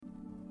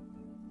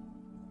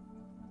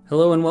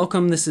Hello and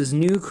welcome. This is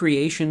New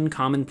Creation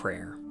Common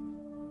Prayer.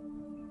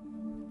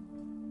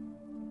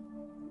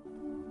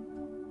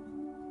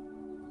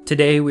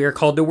 Today we are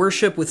called to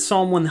worship with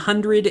Psalm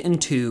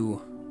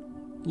 102.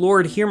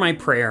 Lord, hear my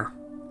prayer.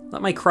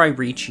 Let my cry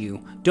reach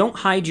you. Don't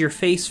hide your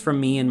face from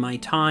me in my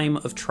time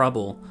of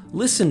trouble.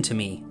 Listen to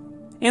me.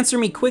 Answer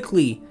me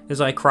quickly as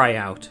I cry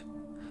out.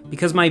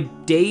 Because my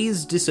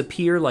days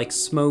disappear like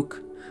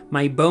smoke.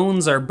 My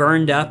bones are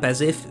burned up as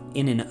if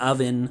in an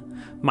oven.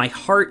 My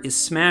heart is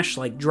smashed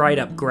like dried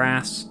up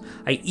grass.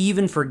 I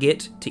even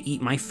forget to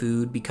eat my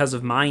food because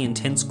of my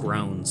intense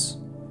groans.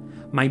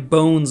 My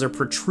bones are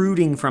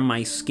protruding from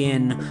my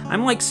skin.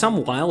 I'm like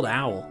some wild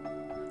owl.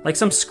 Like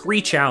some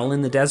screech owl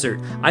in the desert.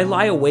 I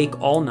lie awake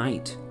all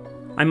night.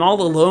 I'm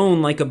all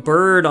alone like a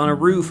bird on a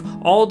roof.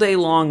 All day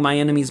long my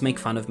enemies make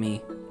fun of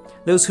me.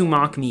 Those who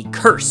mock me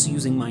curse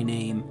using my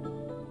name.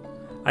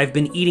 I've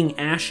been eating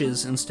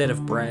ashes instead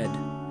of bread.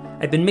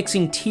 I've been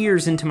mixing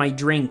tears into my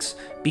drinks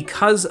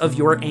because of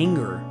your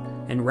anger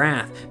and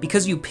wrath,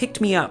 because you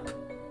picked me up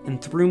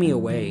and threw me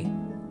away.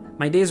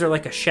 My days are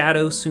like a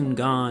shadow soon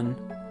gone.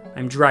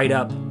 I'm dried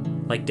up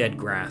like dead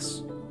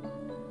grass.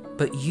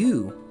 But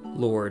you,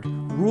 Lord,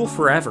 rule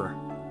forever.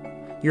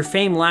 Your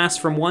fame lasts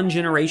from one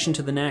generation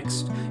to the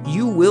next.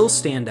 You will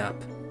stand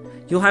up.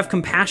 You'll have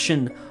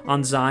compassion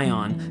on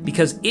Zion,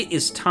 because it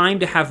is time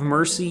to have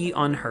mercy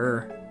on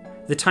her.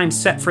 The time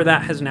set for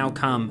that has now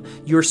come.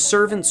 Your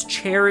servants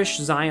cherish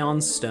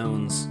Zion's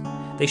stones.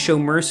 They show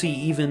mercy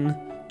even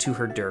to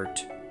her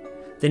dirt.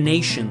 The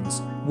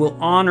nations will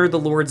honor the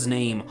Lord's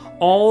name.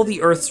 All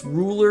the earth's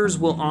rulers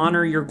will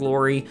honor your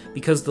glory,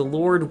 because the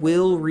Lord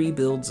will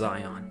rebuild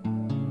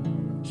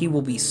Zion. He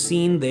will be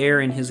seen there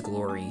in his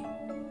glory.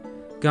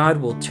 God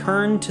will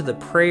turn to the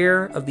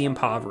prayer of the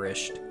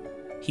impoverished.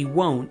 He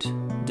won't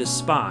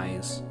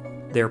despise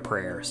their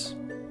prayers.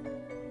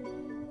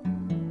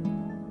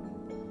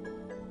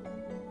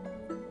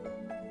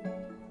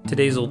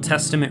 Today's Old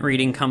Testament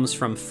reading comes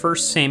from 1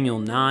 Samuel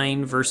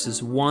 9,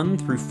 verses 1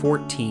 through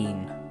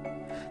 14.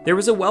 There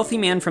was a wealthy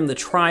man from the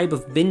tribe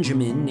of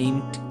Benjamin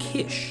named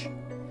Kish.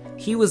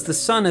 He was the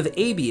son of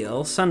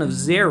Abiel, son of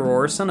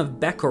Zeror, son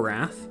of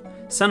Bechorath,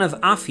 son of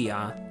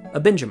Aphiah, a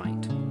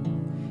Benjamite.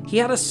 He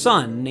had a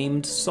son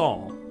named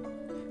Saul,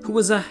 who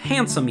was a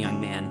handsome young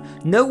man.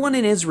 No one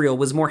in Israel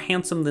was more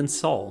handsome than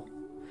Saul,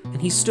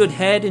 and he stood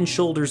head and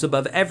shoulders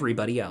above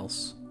everybody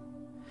else.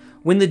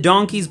 When the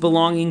donkeys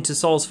belonging to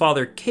Saul's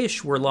father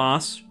Kish were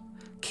lost,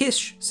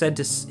 Kish said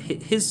to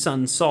his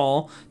son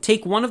Saul,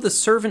 "Take one of the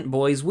servant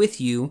boys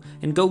with you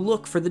and go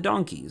look for the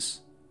donkeys."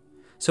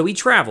 So he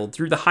traveled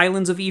through the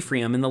highlands of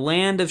Ephraim in the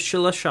land of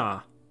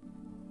Shilashah.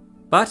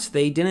 But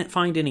they didn't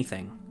find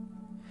anything.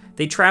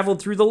 They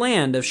traveled through the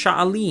land of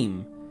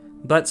Sha'alim,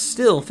 but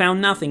still found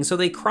nothing. So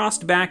they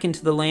crossed back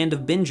into the land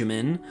of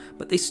Benjamin,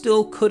 but they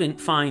still couldn't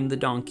find the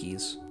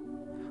donkeys.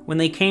 When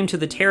they came to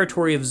the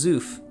territory of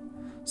Zuph,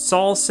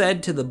 Saul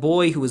said to the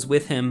boy who was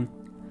with him,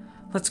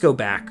 "Let's go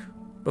back,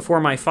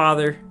 before my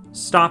father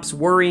stops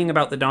worrying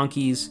about the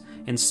donkeys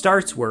and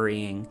starts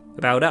worrying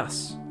about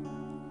us."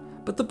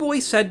 But the boy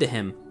said to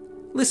him,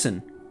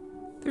 "Listen,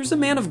 there's a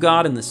man of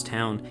God in this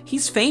town.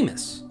 He's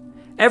famous.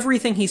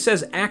 Everything he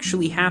says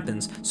actually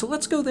happens, so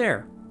let's go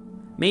there.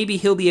 Maybe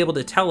he'll be able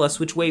to tell us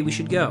which way we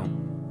should go."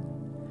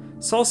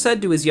 Saul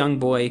said to his young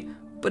boy,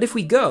 "But if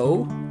we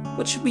go,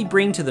 what should we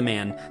bring to the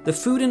man? The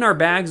food in our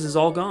bags is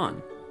all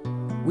gone.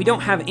 We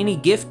don't have any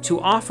gift to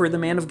offer the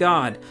man of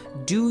God.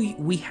 Do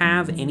we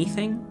have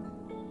anything?"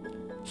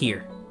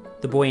 "Here,"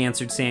 the boy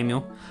answered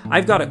Samuel,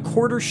 "I've got a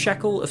quarter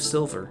shekel of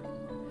silver.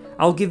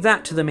 I'll give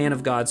that to the man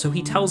of God so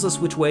he tells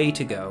us which way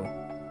to go."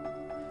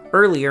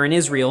 Earlier in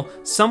Israel,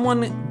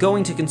 someone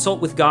going to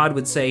consult with God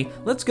would say,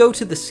 "Let's go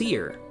to the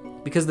seer,"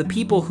 because the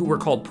people who were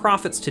called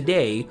prophets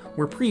today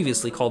were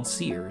previously called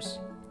seers.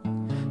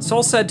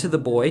 Saul said to the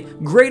boy,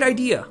 "Great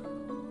idea.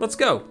 Let's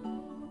go."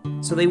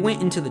 So they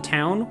went into the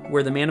town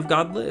where the man of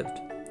God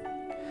lived.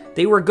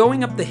 They were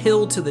going up the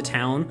hill to the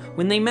town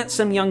when they met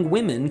some young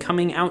women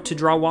coming out to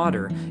draw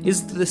water.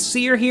 "Is the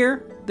seer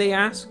here?" they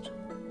asked.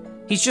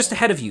 "He's just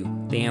ahead of you,"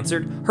 they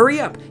answered.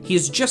 "Hurry up, he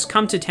has just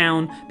come to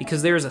town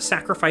because there is a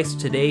sacrifice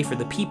today for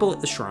the people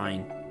at the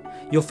shrine.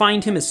 You'll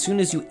find him as soon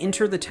as you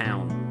enter the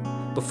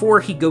town, before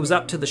he goes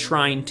up to the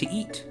shrine to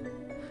eat.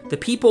 The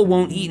people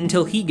won't eat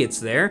until he gets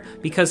there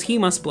because he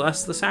must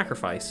bless the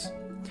sacrifice.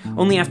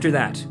 Only after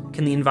that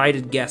can the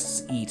invited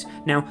guests eat.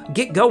 Now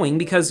get going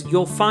because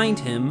you'll find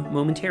him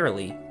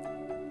momentarily."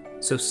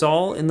 So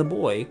Saul and the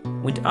boy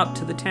went up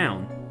to the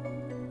town,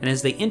 and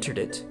as they entered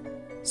it,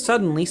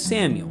 suddenly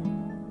Samuel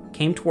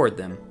came toward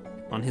them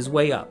on his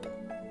way up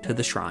to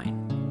the shrine.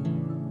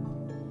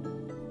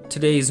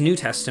 Today's New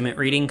Testament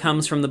reading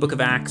comes from the book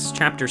of Acts,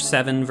 chapter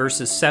 7,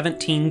 verses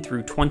 17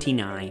 through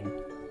 29.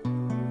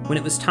 When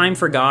it was time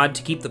for God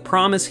to keep the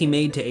promise he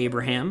made to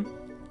Abraham,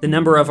 the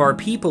number of our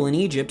people in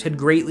Egypt had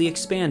greatly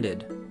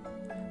expanded.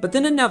 But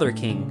then another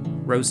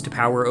king rose to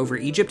power over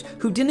Egypt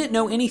who didn't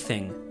know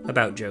anything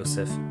about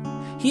Joseph.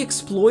 He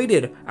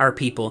exploited our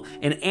people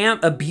and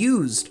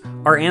abused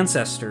our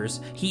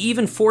ancestors. He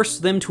even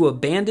forced them to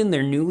abandon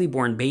their newly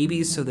born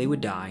babies so they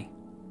would die.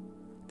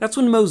 That's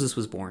when Moses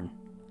was born.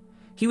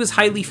 He was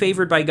highly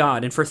favored by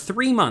God, and for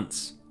 3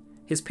 months,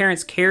 his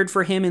parents cared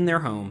for him in their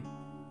home.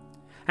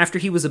 After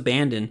he was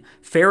abandoned,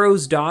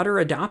 Pharaoh's daughter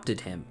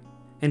adopted him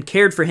and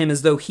cared for him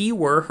as though he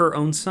were her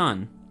own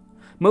son.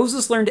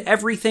 Moses learned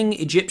everything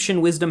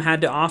Egyptian wisdom had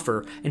to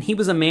offer, and he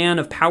was a man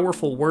of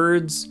powerful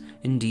words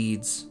and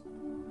deeds.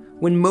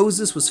 When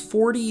Moses was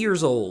 40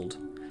 years old,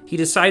 he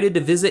decided to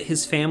visit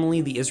his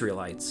family, the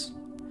Israelites.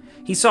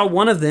 He saw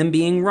one of them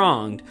being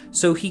wronged,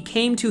 so he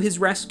came to his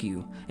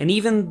rescue, and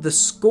evened the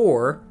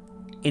score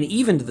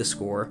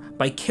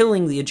by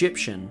killing the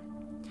Egyptian.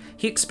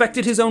 He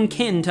expected his own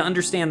kin to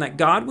understand that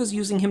God was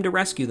using him to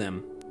rescue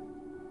them,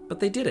 but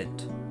they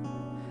didn't.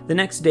 The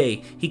next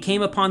day, he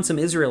came upon some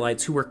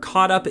Israelites who were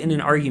caught up in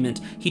an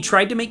argument. He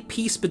tried to make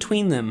peace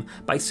between them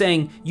by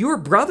saying, "You are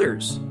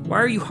brothers.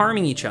 Why are you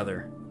harming each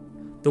other?"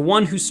 The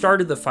one who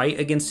started the fight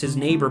against his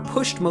neighbor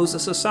pushed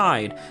Moses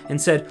aside and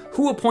said,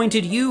 "Who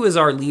appointed you as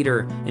our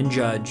leader and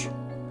judge?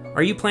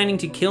 Are you planning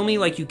to kill me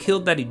like you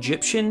killed that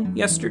Egyptian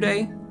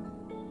yesterday?"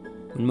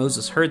 When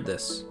Moses heard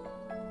this,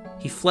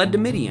 he fled to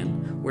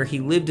Midian, where he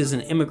lived as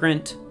an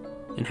immigrant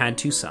and had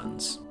 2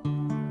 sons.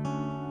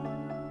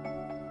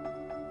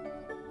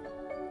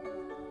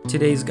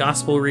 Today's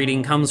gospel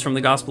reading comes from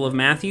the Gospel of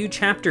Matthew,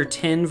 chapter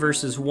 10,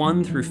 verses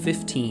 1 through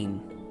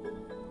 15.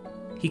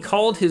 He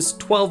called his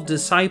 12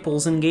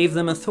 disciples and gave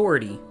them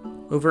authority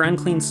over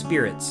unclean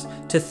spirits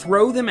to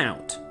throw them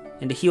out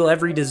and to heal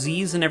every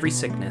disease and every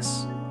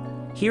sickness.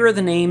 Here are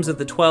the names of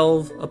the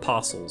 12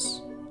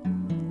 apostles.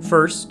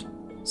 First,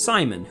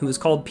 Simon, who is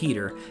called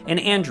Peter, and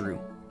Andrew,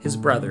 his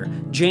brother,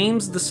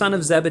 James the son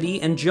of Zebedee,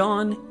 and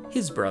John,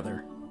 his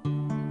brother,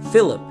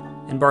 Philip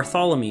and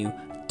Bartholomew,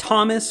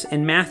 Thomas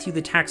and Matthew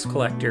the tax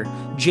collector,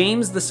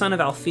 James the son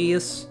of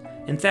Alphaeus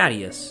and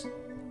Thaddeus,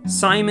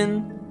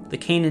 Simon the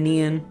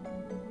Canaanian,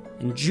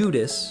 and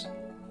Judas,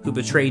 who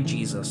betrayed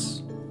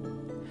Jesus.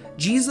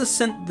 Jesus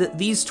sent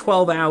these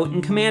 12 out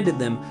and commanded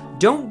them,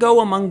 "Don't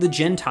go among the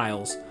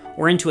Gentiles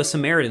or into a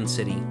Samaritan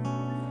city.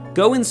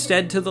 Go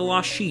instead to the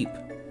lost sheep,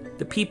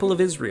 the people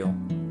of Israel.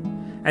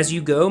 As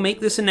you go, make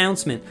this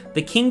announcement: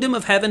 the kingdom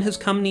of heaven has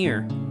come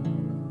near.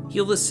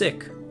 Heal the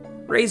sick,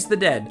 raise the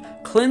dead,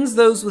 cleanse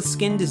those with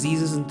skin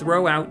diseases, and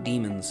throw out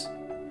demons.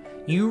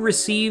 You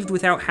received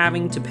without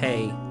having to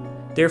pay,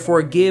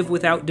 therefore give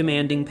without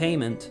demanding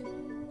payment.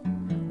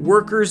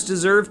 Workers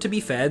deserve to be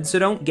fed, so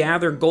don't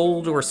gather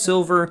gold or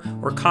silver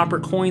or copper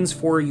coins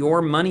for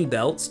your money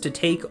belts to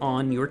take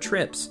on your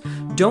trips.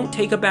 Don't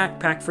take a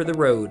backpack for the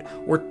road,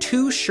 or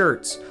 2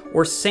 shirts,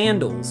 or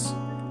sandals,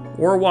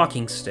 or a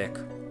walking stick.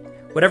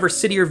 Whatever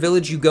city or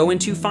village you go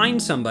into, find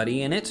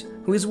somebody in it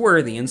who is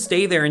worthy and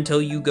stay there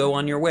until you go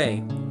on your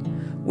way.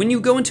 When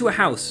you go into a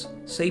house,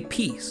 say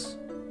peace.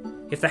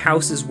 If the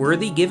house is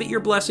worthy, give it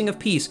your blessing of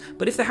peace,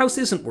 but if the house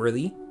isn't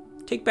worthy,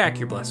 take back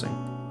your blessing.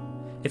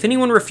 If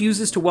anyone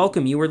refuses to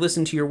welcome you or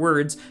listen to your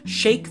words,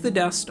 shake the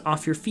dust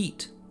off your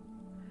feet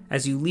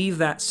as you leave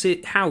that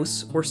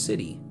house or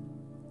city.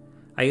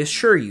 I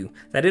assure you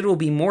that it will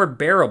be more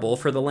bearable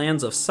for the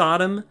lands of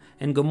Sodom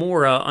and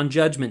Gomorrah on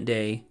Judgment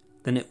Day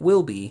than it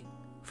will be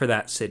for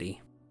that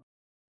city."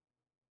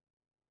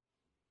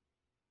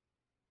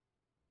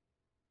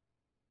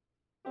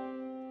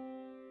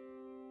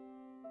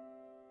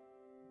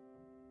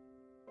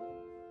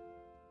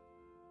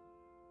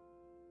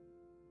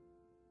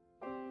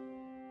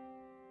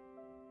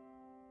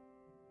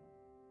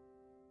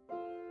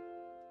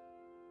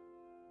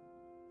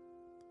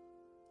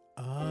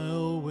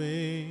 I'll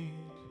wait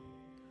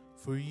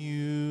for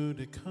you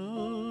to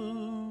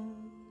come.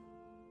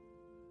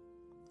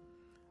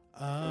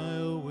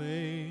 I'll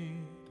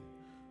wait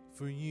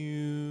for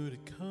you to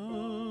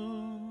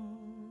come.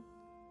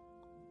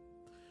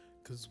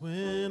 'Cause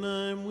when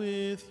I'm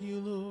with you,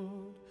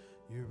 Lord,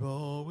 you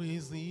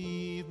always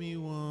leave me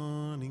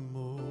wanting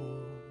more.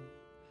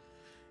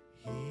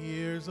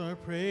 Here's our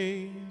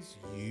praise,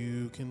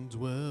 you can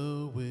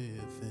dwell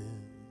within.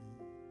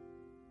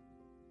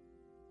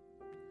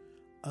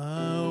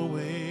 I'll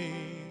wait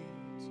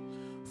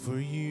for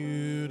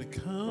you to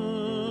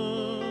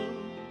come.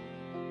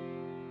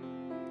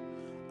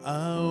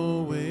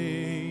 I'll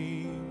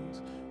wait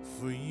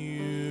for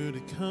you to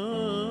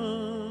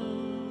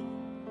come.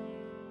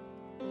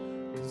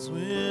 'Cause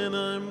when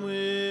I'm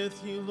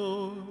with you,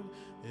 Lord,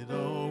 it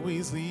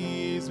always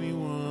leaves me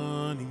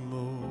wanting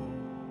more.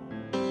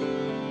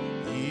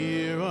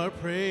 Hear our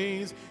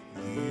praise,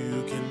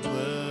 you can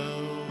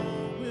dwell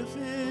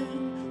within.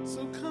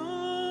 So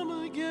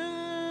come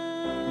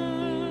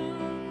again,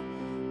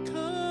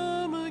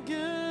 come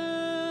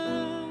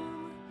again.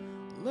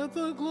 Let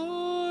the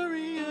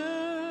glory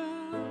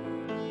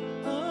end.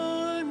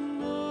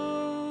 I'm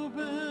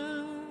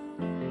open,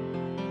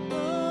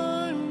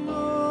 I'm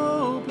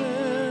open.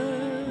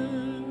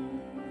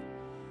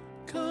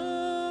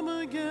 Come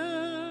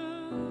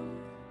again,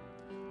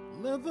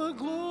 let the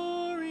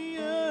glory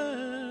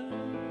end.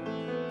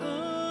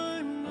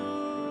 I'm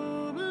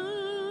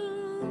open.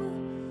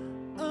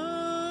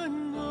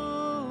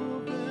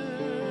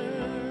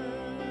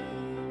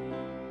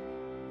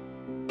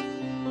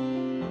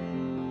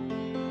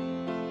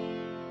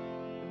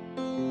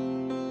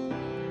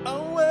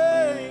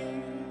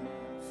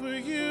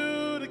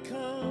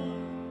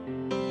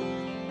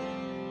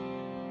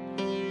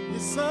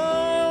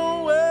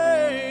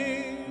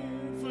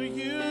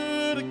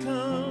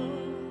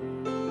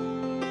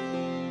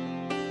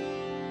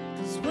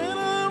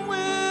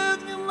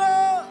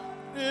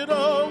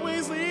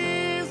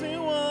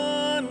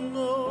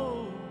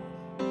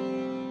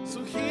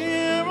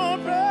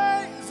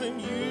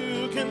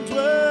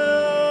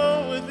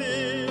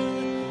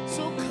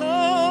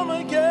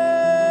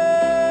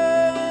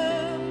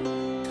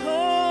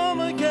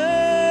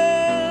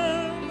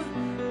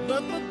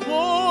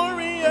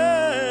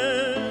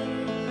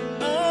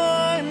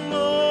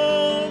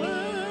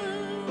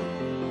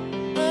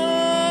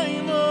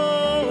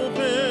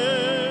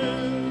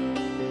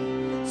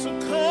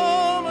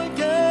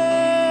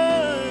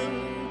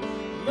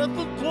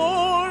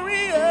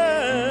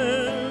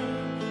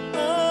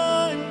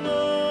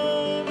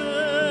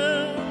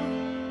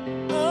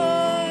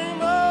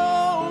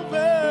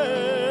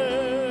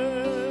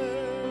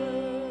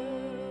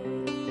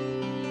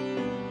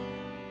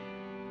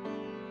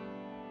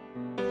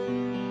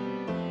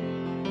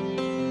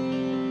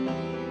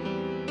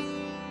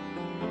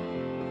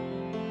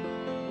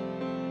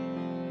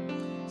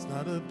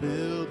 not a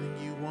building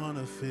you want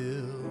to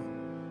fill.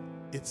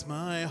 It's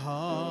my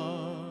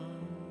heart.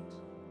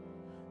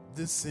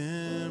 This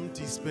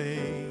empty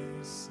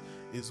space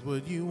is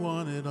what you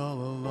wanted all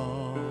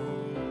along.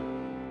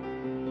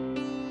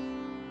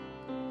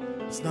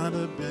 It's not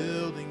a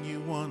building you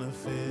want to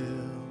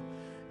fill.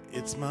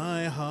 It's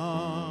my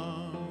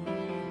heart.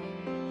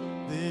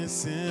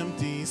 This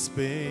empty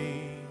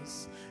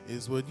space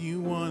is what you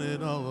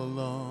wanted all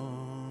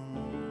along.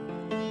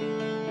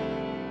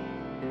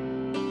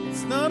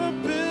 It's not a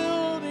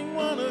building you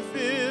want to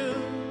fill.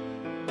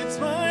 It's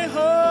my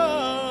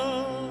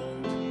heart.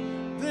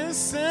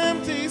 This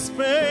empty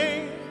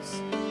space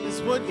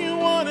is what you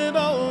wanted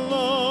all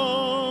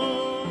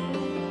along.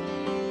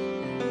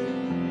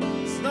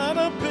 It's not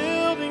a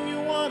building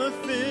you want to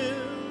fill.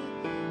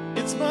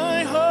 It's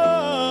my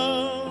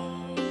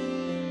heart.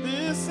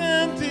 This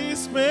empty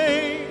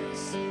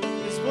space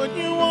is what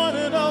you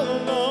wanted all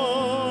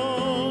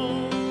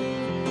along.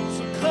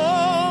 So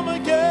come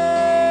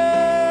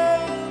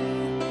again,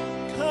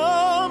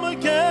 come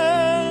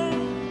again.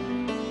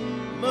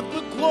 Let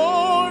the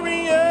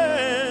glory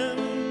in.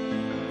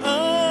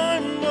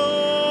 I'm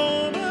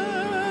open,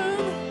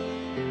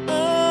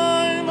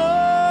 I'm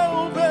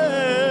open.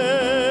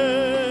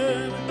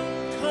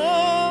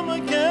 Come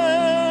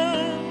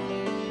again.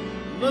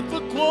 Let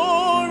the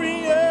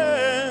glory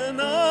in.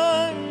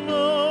 I'm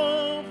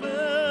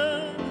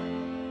open,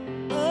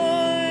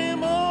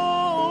 I'm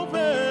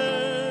open.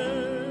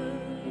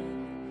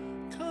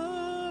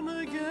 Come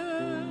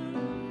again.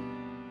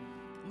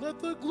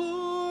 Let the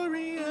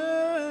glory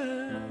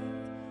in.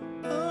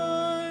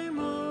 I'm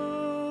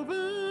open,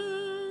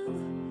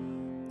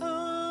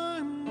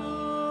 I'm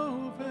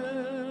open.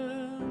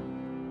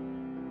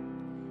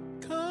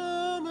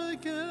 Come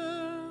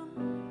again.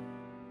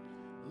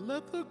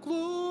 Let the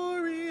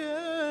glory in.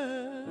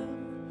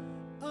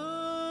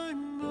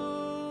 I'm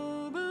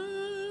open,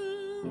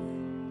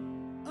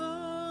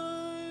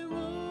 I'm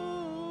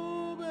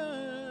open.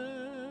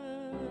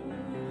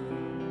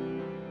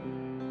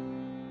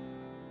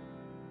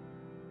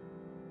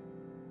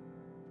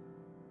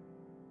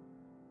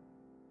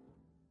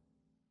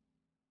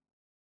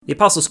 The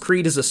Apostles'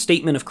 Creed is a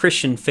statement of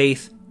Christian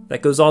faith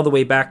that goes all the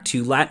way back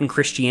to Latin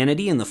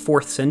Christianity in the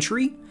 4th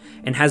century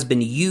and has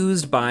been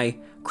used by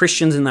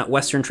Christians in that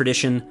Western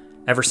tradition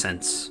ever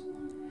since.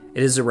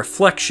 It is a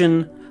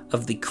reflection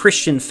of the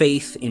Christian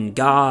faith in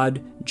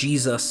God,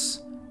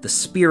 Jesus, the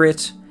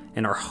Spirit,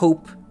 and our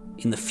hope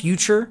in the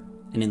future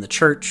and in the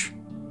church,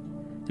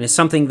 and is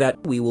something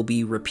that we will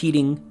be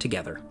repeating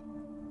together.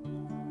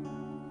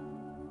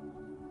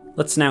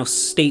 Let's now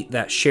state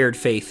that shared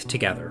faith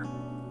together.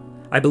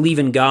 I believe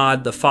in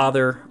God, the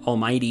Father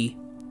Almighty,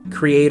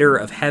 creator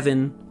of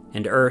heaven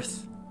and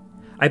earth.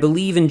 I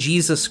believe in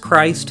Jesus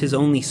Christ, his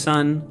only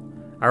Son,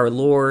 our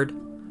Lord,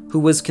 who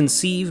was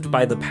conceived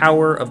by the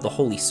power of the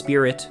Holy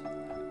Spirit,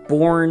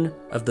 born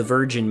of the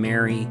Virgin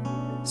Mary,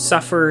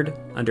 suffered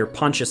under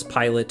Pontius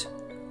Pilate,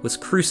 was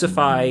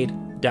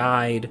crucified,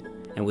 died,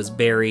 and was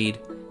buried.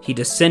 He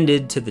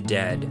descended to the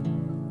dead.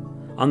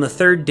 On the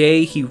 3rd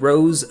day he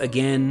rose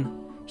again.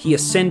 He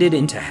ascended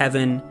into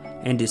heaven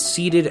and is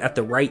seated at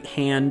the right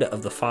hand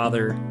of the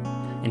Father,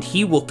 and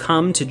he will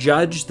come to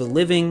judge the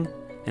living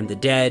and the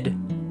dead.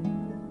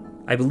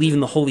 I believe in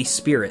the Holy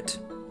Spirit,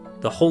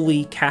 the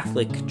Holy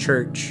Catholic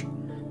Church,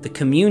 the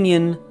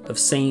communion of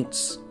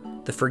saints,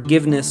 the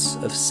forgiveness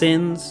of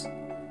sins,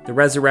 the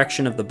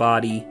resurrection of the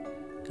body,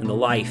 and the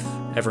life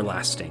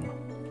everlasting.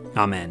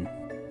 Amen.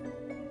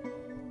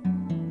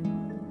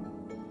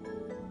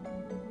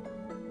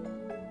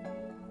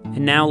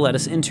 And now let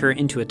us enter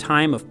into a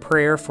time of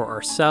prayer for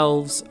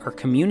ourselves, our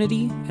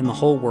community, and the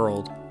whole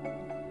world.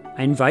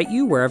 I invite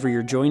you, wherever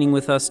you're joining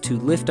with us, to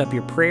lift up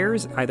your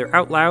prayers, either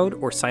out loud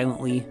or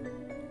silently,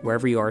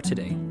 wherever you are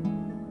today.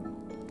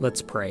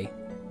 Let's pray.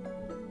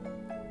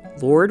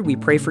 Lord, we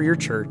pray for your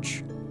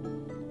church,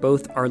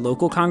 both our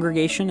local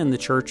congregation and the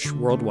church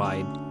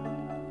worldwide.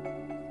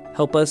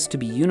 Help us to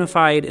be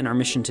unified in our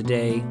mission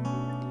today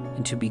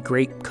and to be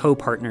great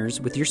co-partners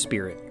with your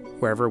Spirit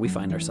wherever we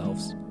find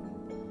ourselves.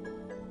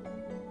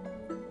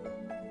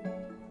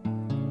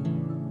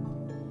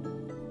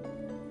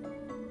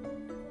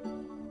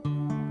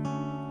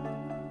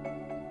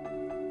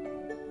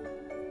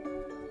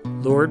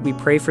 Lord, we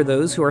pray for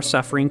those who are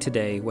suffering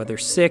today, whether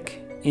sick,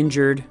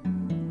 injured,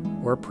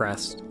 or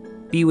oppressed.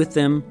 Be with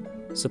them,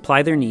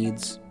 supply their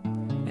needs,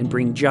 and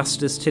bring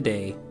justice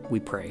today, we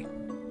pray.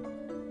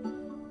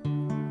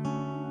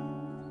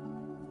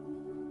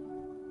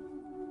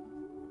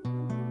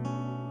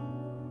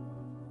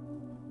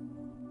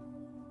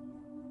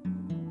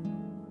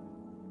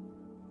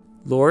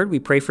 Lord, we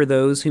pray for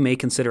those who may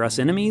consider us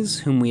enemies,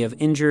 whom we have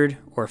injured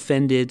or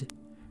offended.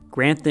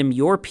 Grant them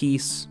your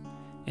peace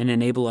and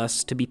enable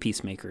us to be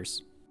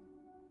peacemakers.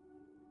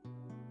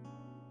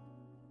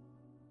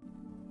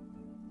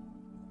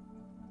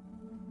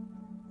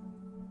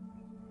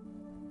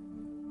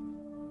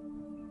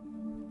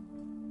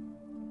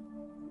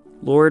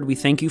 Lord, we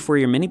thank you for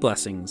your many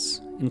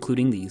blessings,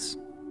 including these.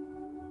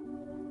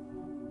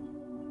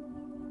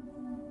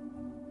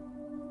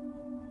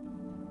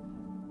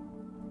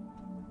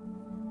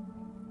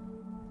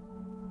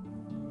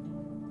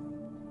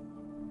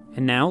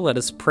 And now let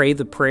us pray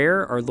the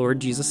prayer our Lord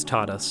Jesus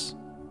taught us.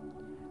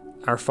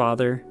 Our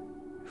Father,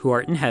 who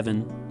art in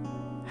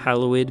heaven,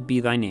 hallowed be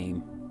thy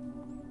name.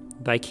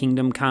 Thy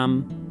kingdom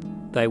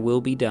come, thy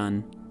will be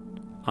done,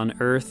 on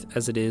earth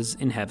as it is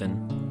in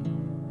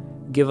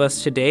heaven. Give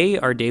us today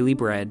our daily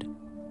bread,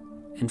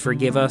 and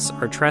forgive us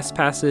our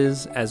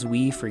trespasses as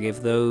we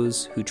forgive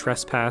those who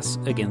trespass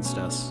against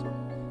us.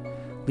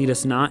 Lead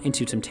us not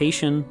into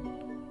temptation,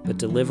 but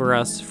deliver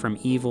us from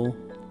evil.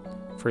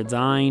 For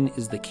thine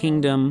is the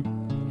kingdom,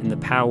 and the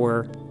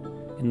power,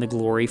 and the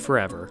glory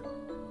forever.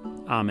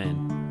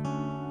 Amen.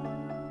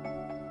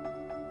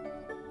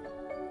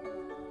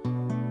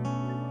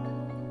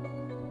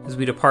 As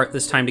we depart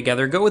this time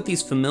together, go with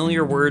these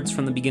familiar words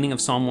from the beginning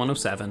of Psalm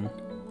 107.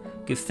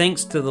 Give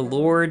thanks to the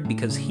Lord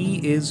because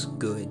he is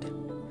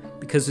good,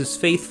 because his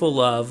faithful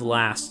love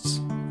lasts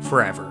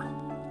forever.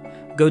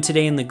 Go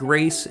today in the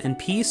grace and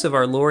peace of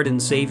our Lord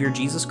and Savior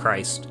Jesus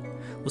Christ.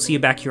 We'll see you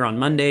back here on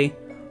Monday.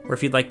 Or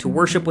if you'd like to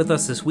worship with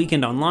us this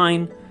weekend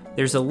online,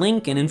 there's a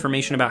link and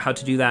information about how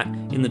to do that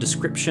in the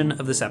description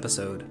of this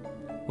episode.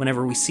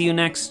 Whenever we see you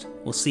next,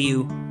 we'll see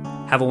you.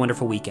 Have a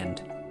wonderful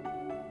weekend.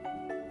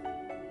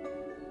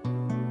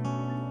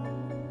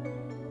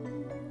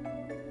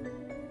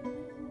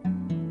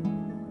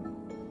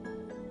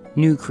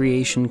 New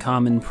Creation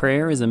Common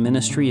Prayer is a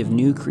ministry of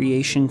New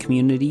Creation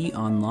Community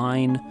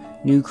Online,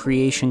 New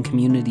Creation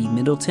Community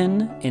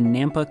Middleton, and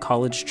Nampa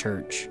College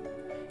Church.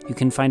 You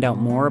can find out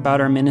more about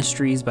our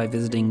ministries by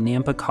visiting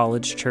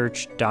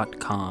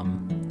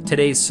nampacollegechurch.com.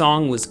 Today's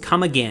song was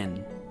Come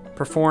Again,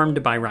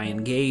 performed by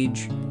Ryan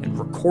Gage, and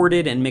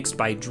recorded and mixed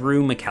by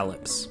Drew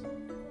McKellips.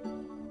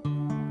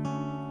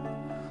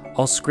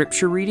 All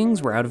scripture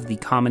readings were out of the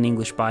Common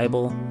English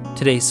Bible.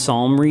 Today's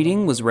psalm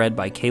reading was read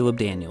by Caleb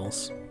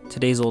Daniels.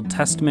 Today's Old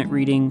Testament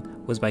reading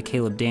was by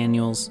Caleb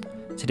Daniels.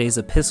 Today's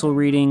epistle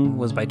reading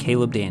was by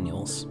Caleb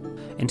Daniels.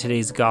 And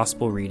today's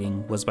gospel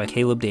reading was by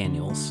Caleb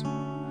Daniels.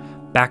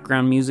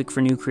 Background music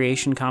for New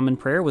Creation Common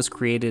Prayer was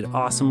created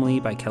awesomely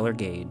by Keller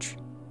Gage.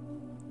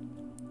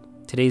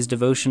 Today's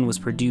devotion was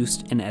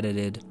produced and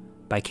edited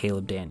by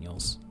Caleb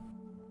Daniels.